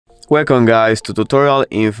Welcome guys to tutorial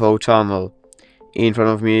info channel. In front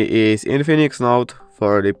of me is Infinix Note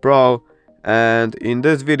 30 Pro, and in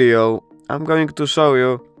this video I'm going to show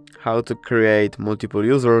you how to create multiple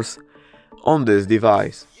users on this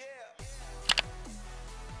device.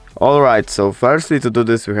 Alright, so firstly to do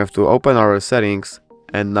this we have to open our settings,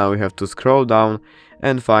 and now we have to scroll down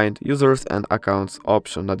and find users and accounts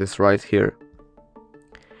option that is right here.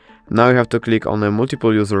 Now you have to click on the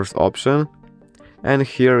multiple users option, and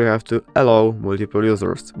here you have to allow multiple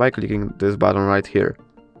users by clicking this button right here.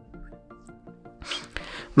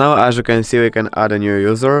 Now as you can see, we can add a new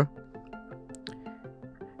user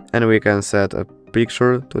and we can set a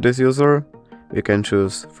picture to this user. We can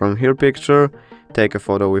choose from here picture, take a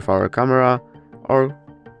photo with our camera, or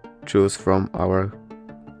choose from our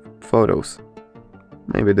photos,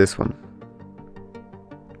 maybe this one.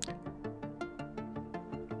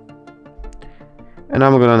 And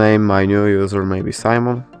I'm gonna name my new user maybe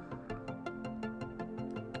Simon.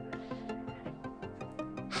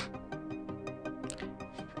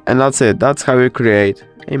 And that's it, that's how you create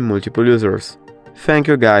a multiple users. Thank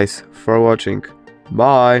you guys for watching.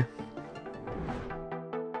 Bye!